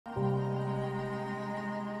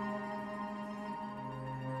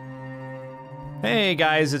Hey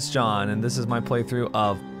guys, it's John, and this is my playthrough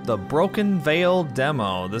of the Broken Veil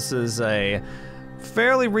demo. This is a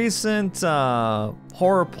fairly recent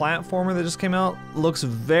horror platformer that just came out. Looks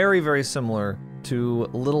very, very similar to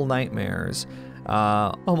Little Nightmares.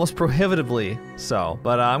 Almost prohibitively so.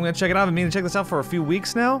 But I'm gonna check it out. I've been meaning to check this out for a few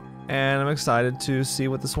weeks now, and I'm excited to see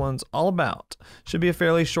what this one's all about. Should be a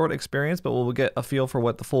fairly short experience, but we'll get a feel for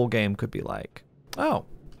what the full game could be like. Oh.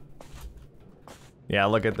 Yeah,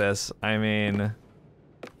 look at this. I mean,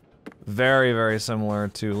 very, very similar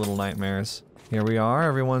to Little Nightmares. Here we are,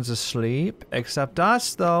 everyone's asleep, except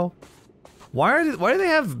us, though. Why do they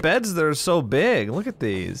have beds that are so big? Look at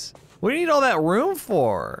these. What do you need all that room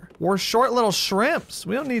for? We're short little shrimps.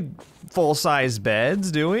 We don't need full-size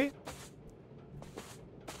beds, do we? Is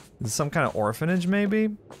this some kind of orphanage,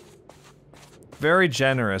 maybe? Very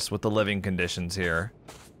generous with the living conditions here.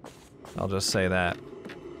 I'll just say that.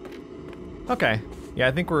 Okay. Yeah,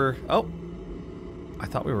 I think we're... Oh! I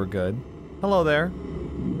thought we were good. Hello there.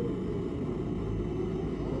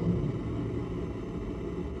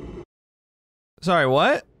 Sorry,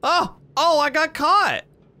 what? Oh! Oh, I got caught!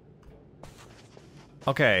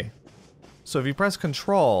 Okay. So if you press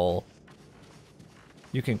control,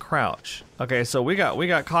 you can crouch. Okay, so we got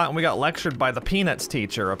caught and we got lectured by the Peanuts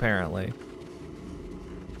teacher, apparently.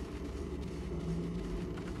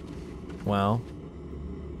 Well.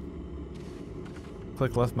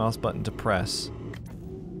 Click left mouse button to press.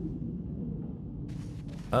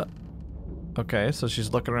 Okay, so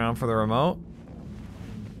she's looking around for the remote.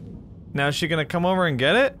 Now is she gonna come over and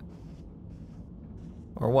get it?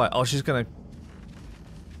 Or what? Oh, she's gonna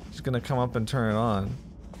come up and turn it on.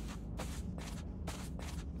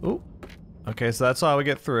 Ooh. Okay, so that's how we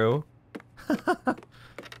get through.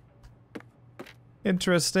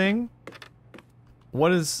 Interesting.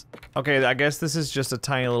 What is... Okay, I guess this is just a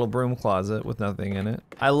tiny little broom closet with nothing in it.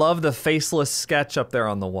 I love the faceless sketch up there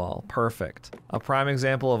on the wall. Perfect. A prime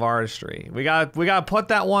example of artistry. We gotta put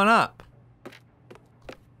that one up.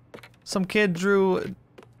 Some kid drew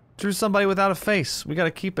somebody without a face. We gotta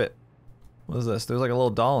keep it. What is this? There's like a little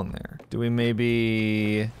doll in there. Do we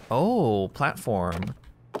maybe... Oh, platform.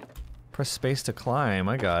 Press space to climb.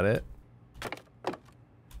 I got it.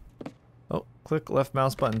 Click left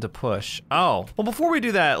mouse button to push. Oh, well before we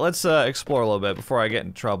do that, let's explore a little bit before I get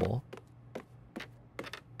in trouble.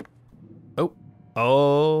 Oh,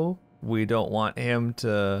 oh, we don't want him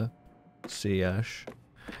to see us.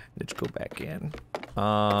 Let's go back in.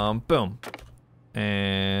 Boom.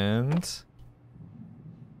 And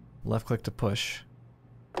left click to push.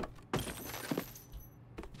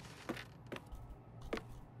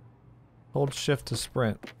 Hold shift to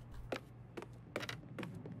sprint.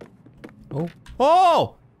 Oh.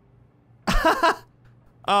 Oh!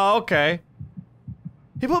 Oh, okay.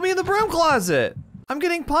 He put me in the broom closet! I'm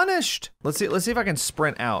getting punished! Let's see if I can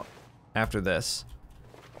sprint out after this.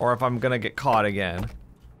 Or if I'm gonna get caught again.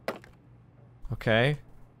 Okay.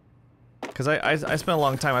 Cause I spent a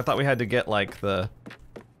long time, I thought we had to get like the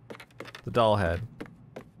doll head.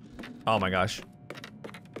 Oh my gosh.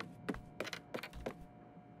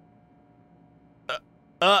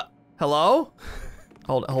 Hello?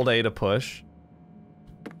 Hold A to push.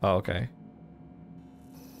 Oh, okay.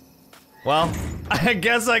 Well, I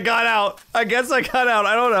guess I got out. I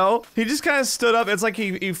don't know. He just kind of stood up. It's like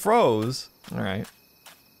he froze. All right.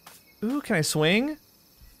 Ooh, can I swing?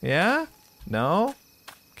 Yeah? No?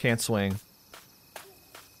 Can't swing.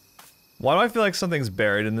 Why do I feel like something's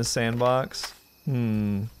buried in this sandbox?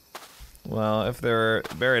 Well, if they're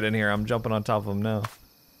buried in here, I'm jumping on top of them now.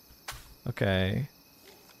 Okay.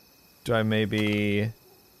 Do I maybe...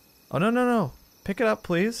 Oh, no. Pick it up,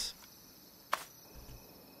 please.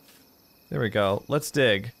 There we go. Let's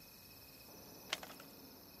dig.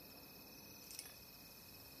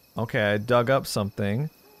 Okay, I dug up something.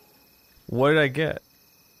 What did I get?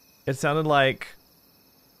 It sounded like...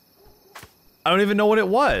 I don't even know what it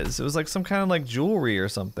was. It was like some kind of like jewelry or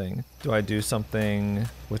something. Do I do something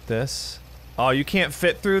with this? Oh, you can't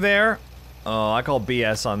fit through there? Oh, I call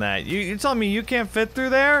BS on that. You're telling me you can't fit through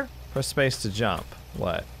there? Press space to jump.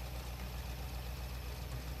 What?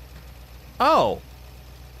 Oh!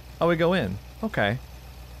 Oh, we go in. Okay.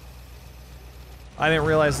 I didn't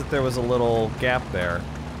realize that there was a little gap there.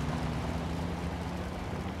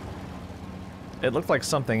 It looked like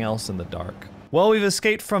something else in the dark. Well, we've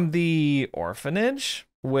escaped from the orphanage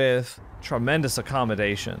with tremendous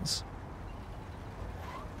accommodations.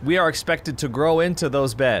 We are expected to grow into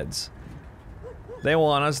those beds. They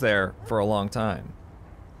want us there for a long time.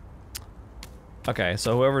 Okay,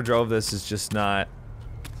 so whoever drove this is just not...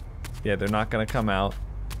 Yeah, they're not gonna come out.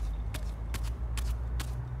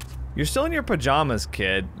 You're still in your pajamas,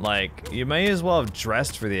 kid. Like, you may as well have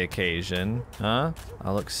dressed for the occasion, huh?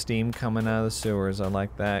 Oh, look, steam coming out of the sewers. I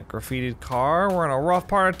like that. Graffitied car. We're in a rough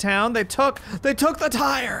part of town. They took the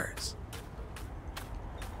tires.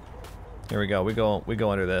 Here we go. We go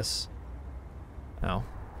under this. Oh.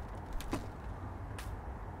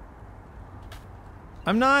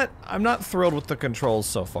 I'm not thrilled with the controls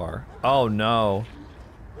so far. Oh no.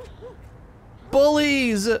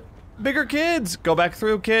 Bullies! Bigger kids! Go back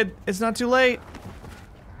through, kid. It's not too late.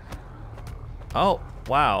 Oh,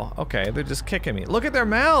 wow. Okay, they're just kicking me. Look at their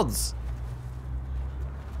mouths!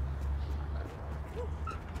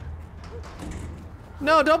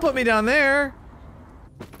 No, don't put me down there!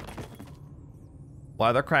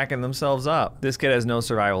 Wow, they're cracking themselves up. This kid has no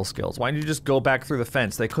survival skills. Why didn't you just go back through the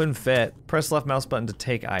fence? They couldn't fit. Press left mouse button to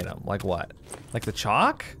take item. Like what? Like the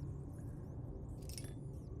chalk?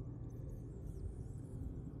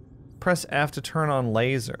 Press F to turn on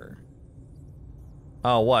laser.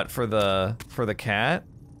 Oh, what? For the cat?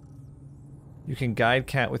 You can guide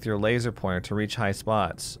cat with your laser pointer to reach high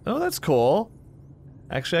spots. Oh, that's cool.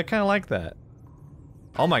 Actually, I kind of like that.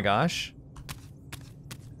 Oh my gosh.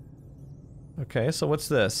 Okay, so what's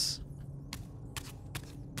this?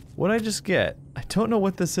 What did I just get? I don't know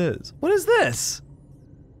what this is. What is this?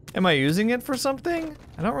 Am I using it for something?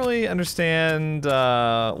 I don't really understand what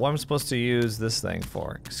I'm supposed to use this thing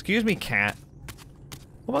for. Excuse me, cat.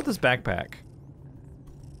 What about this backpack?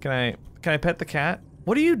 Can I pet the cat?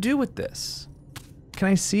 What do you do with this? Can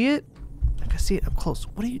I see it? I can see it up close.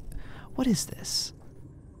 What is this?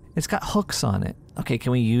 It's got hooks on it. Okay,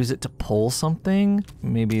 can we use it to pull something?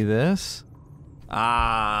 Maybe this?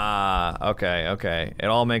 Ah, okay. It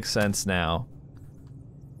all makes sense now.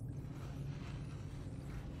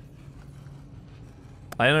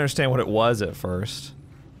 I didn't understand what it was at first.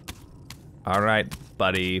 Alright,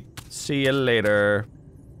 buddy. See you later.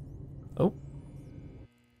 Oh.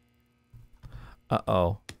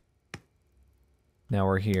 Uh-oh. Now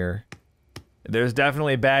we're here. There's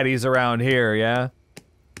definitely baddies around here, yeah?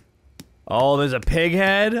 Oh, there's a pig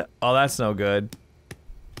head? Oh, that's no good.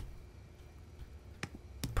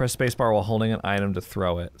 Press spacebar while holding an item to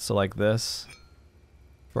throw it. So like this,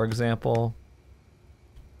 for example.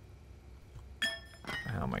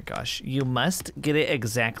 Oh my gosh. You must get it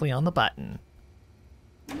exactly on the button.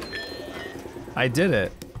 I did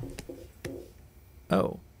it.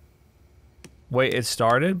 Oh. Wait, it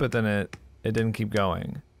started, but then it didn't keep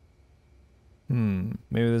going. Maybe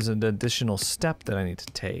there's an additional step that I need to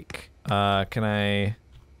take. Can I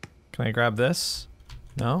grab this?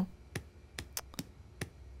 No?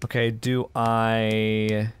 Okay, do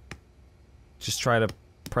I just try to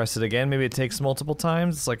press it again? Maybe it takes multiple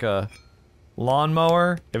times. It's like a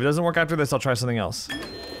lawnmower. If it doesn't work after this, I'll try something else.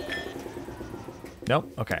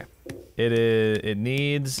 Nope, okay. It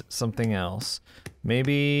needs something else.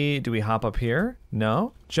 Maybe, do we hop up here?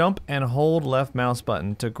 No? Jump and hold left mouse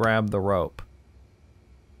button to grab the rope.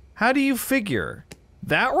 How do you figure?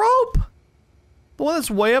 That rope? The one that's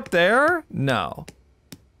way up there? No.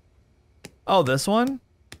 Oh, this one?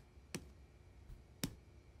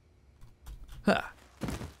 Huh.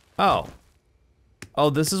 Oh.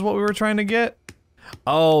 Oh, this is what we were trying to get?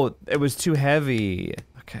 Oh, it was too heavy.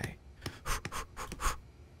 Okay.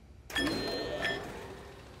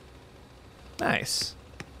 Nice.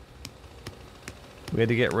 We had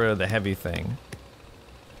to get rid of the heavy thing.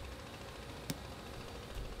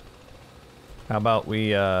 How about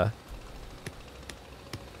we,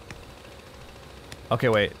 Okay,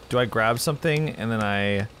 wait. Do I grab something and then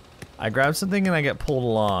I grab something and I get pulled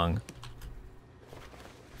along?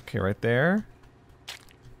 Okay, right there.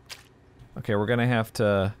 Okay, we're gonna have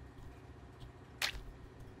to...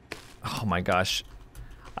 Oh my gosh.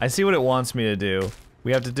 I see what it wants me to do.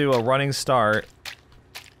 We have to do a running start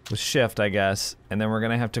with shift, I guess, and then we're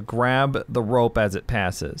gonna have to grab the rope as it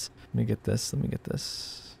passes. Let me get this, let me get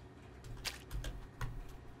this.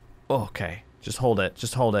 Oh, okay, just hold it,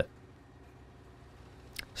 just hold it.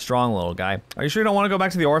 Strong little guy. Are you sure you don't want to go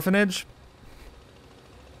back to the orphanage?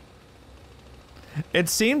 It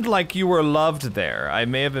seemed like you were loved there. I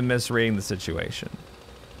may have been misreading the situation.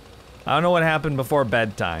 I don't know what happened before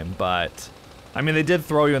bedtime, but... I mean, they did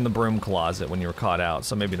throw you in the broom closet when you were caught out,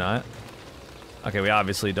 so maybe not. Okay, we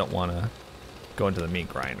obviously don't want to go into the meat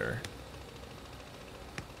grinder.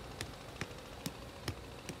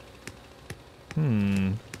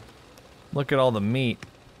 Look at all the meat.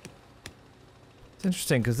 It's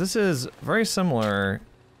interesting, because this is very similar.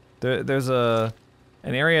 There's an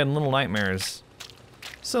area in Little Nightmares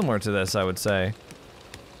similar to this, I would say.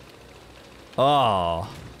 Oh.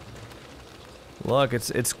 Look,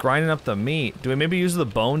 it's grinding up the meat. Do we maybe use the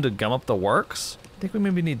bone to gum up the works? think we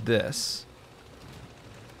maybe need this.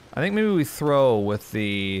 I think maybe we throw with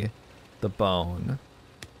the bone.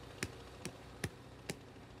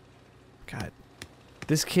 God.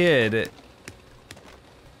 This kid's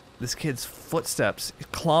footsteps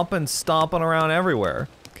clomping, stomping around everywhere.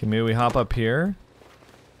 Okay, maybe we hop up here.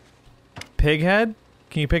 Pig head?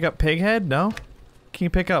 Can you pick up pig head? No? Can you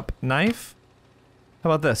pick up knife?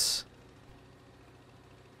 How about this?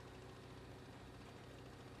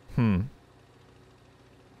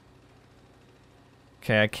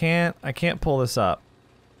 Okay, I can't pull this up.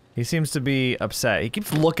 He seems to be upset. He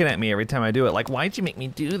keeps looking at me every time I do it, like, why'd you make me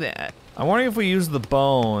do that? I'm wondering if we use the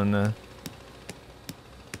bone.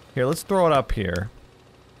 Here, let's throw it up here.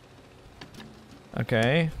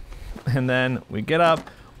 Okay. And then we get up,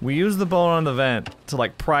 we use the bone on the vent to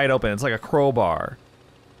like pry it open. It's like a crowbar.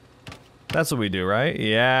 That's what we do, right?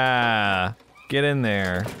 Yeah. Get in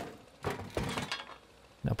there.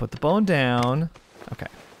 Now put the bone down. Okay.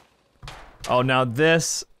 Oh, now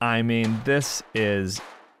this, I mean, this is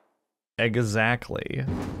exactly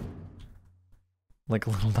like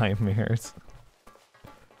Little Nightmares.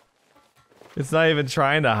 It's not even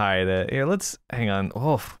trying to hide it. Here, let's, hang on.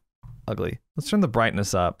 Oh, ugly. Let's turn the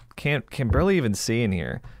brightness up. Can barely even see in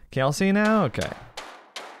here. Can y'all see now? Okay.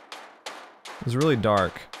 It's really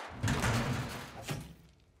dark.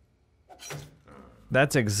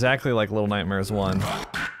 That's exactly like Little Nightmares 1.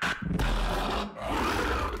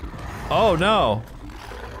 Oh no!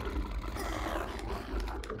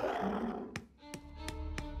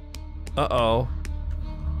 Uh-oh.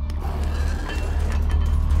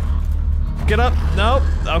 Get up! Nope.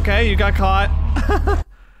 Okay, you got caught.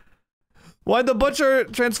 Why'd the butcher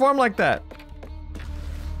transform like that?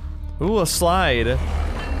 Ooh, a slide.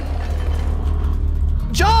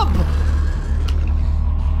 Jump!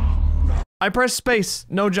 I pressed space,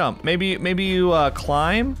 no jump. Maybe you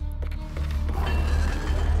climb?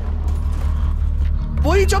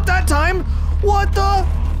 Boy, you jumped that time? What the?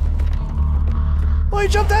 Why you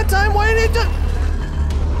jumped that time? Why did he jump?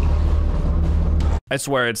 I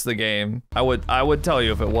swear it's the game. I would tell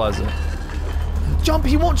you if it wasn't. Jump,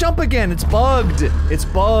 he won't jump again. It's bugged. It's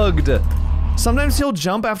bugged. Sometimes he'll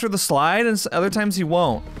jump after the slide and other times he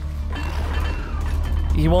won't.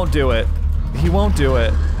 He won't do it. He won't do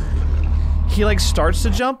it. He like starts to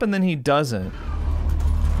jump and then he doesn't.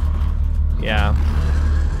 Yeah.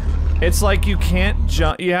 It's like you can't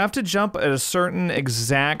jump, you have to jump at a certain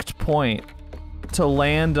exact point to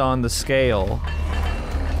land on the scale.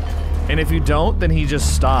 And if you don't, then he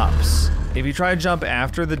just stops. If you try to jump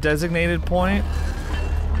after the designated point,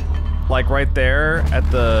 like right there at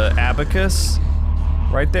the abacus,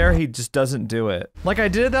 right there, he just doesn't do it. Like I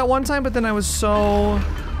did it that one time, but then I was so...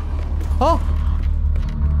 Oh!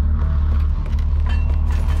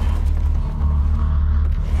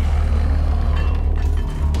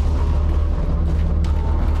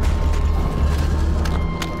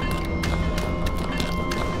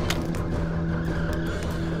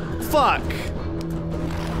 Fuck!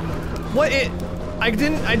 What it? I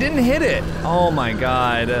didn't hit it. Oh my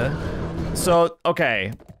god. So,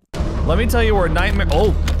 okay. Let me tell you where Nightmare-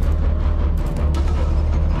 oh!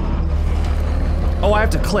 Oh, I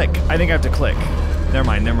have to click. I think I have to click. Never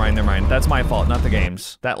mind, never mind, never mind. That's my fault, not the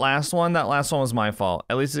game's. That last one was my fault.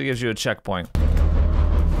 At least it gives you a checkpoint.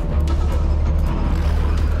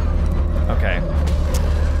 Okay.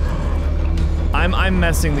 I'm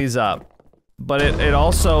messing these up. But it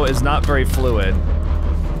also is not very fluid.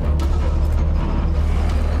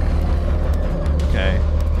 Okay.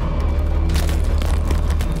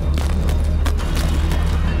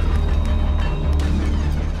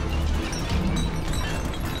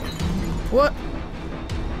 What?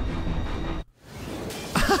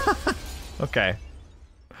 Okay.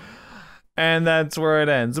 And that's where it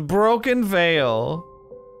ends. Broken Veil.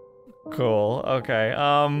 Cool, okay,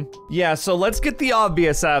 yeah, so let's get the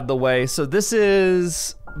obvious out of the way. So this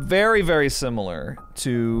is very, very similar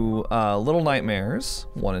to, Little Nightmares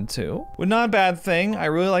 1 and 2. But not a bad thing, I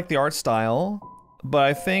really like the art style, but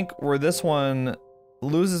I think where this one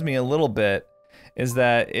loses me a little bit is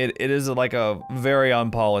that it is like a very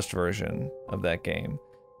unpolished version of that game.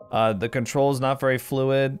 The control's not very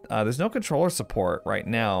fluid. There's no controller support right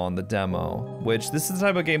now on the demo, which this is the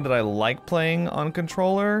type of game that I like playing on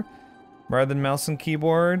controller rather than mouse and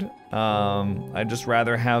keyboard. I'd just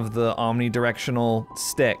rather have the omnidirectional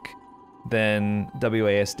stick than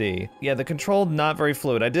WASD. Yeah, the control not very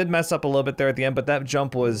fluid. I did mess up a little bit there at the end, but that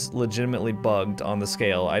jump was legitimately bugged on the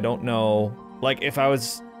scale. I don't know, like if you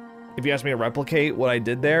asked me to replicate what I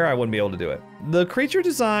did there, I wouldn't be able to do it. The creature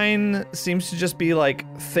design seems to just be like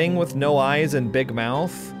thing with no eyes and big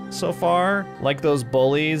mouth. so far. Like those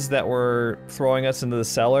bullies that were throwing us into the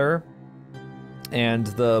cellar and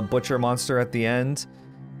the butcher monster at the end.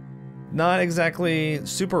 Not exactly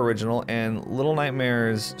super original, and Little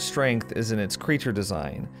Nightmares' strength is in its creature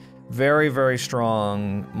design. Very, very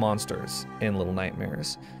strong monsters in Little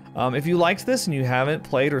Nightmares. If you liked this and you haven't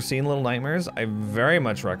played or seen Little Nightmares, I very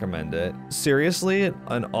much recommend it. Seriously,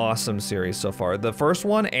 an awesome series so far. The first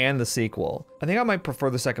one and the sequel. I think I might prefer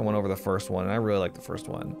the second one over the first one, and I really like the first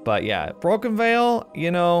one. But yeah, Broken Veil,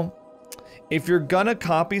 you know, if you're gonna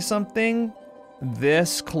copy something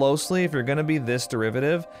this closely, if you're gonna be this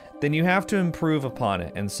derivative, then you have to improve upon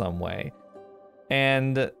it in some way.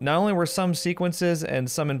 And not only were some sequences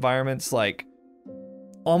and some environments like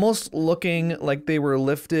almost looking like they were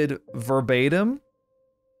lifted verbatim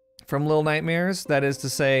from Little Nightmares, that is to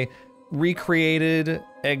say, recreated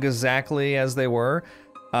exactly as they were.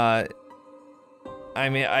 I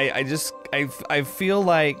mean, I feel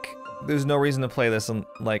like there's no reason to play this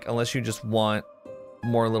unless you just want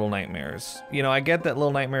more Little Nightmares. You know, I get that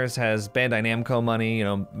Little Nightmares has Bandai Namco money, you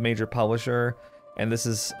know, major publisher, and this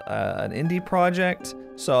is an indie project.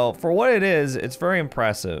 So for what it is, it's very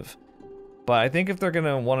impressive. But I think if they're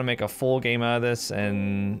gonna want to make a full game out of this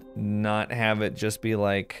and not have it just be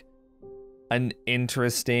like an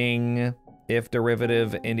interesting, if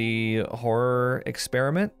derivative, indie horror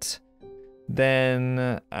experiment,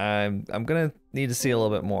 then I'm gonna need to see a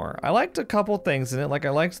little bit more. I liked a couple things in it. Like I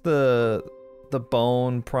liked the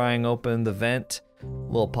bone prying open the vent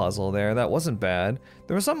little puzzle there. That wasn't bad.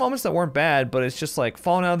 There were some moments that weren't bad, but it's just like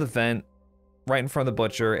falling out of the vent right in front of the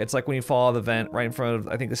butcher. It's like when you fall out of the vent right in front of,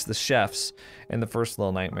 I think this is the chefs in the first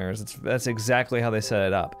Little Nightmares. That's exactly how they set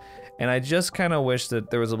it up. And I just kind of wish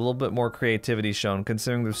that there was a little bit more creativity shown,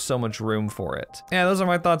 considering there's so much room for it. Yeah, those are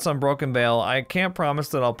my thoughts on Broken Veil. I can't promise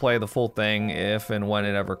that I'll play the full thing if and when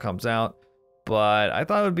it ever comes out, but I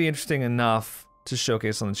thought it would be interesting enough to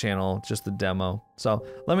showcase on the channel, just the demo. So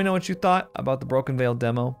let me know what you thought about the Broken Veil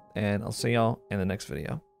demo, and I'll see y'all in the next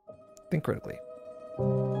video. Think critically.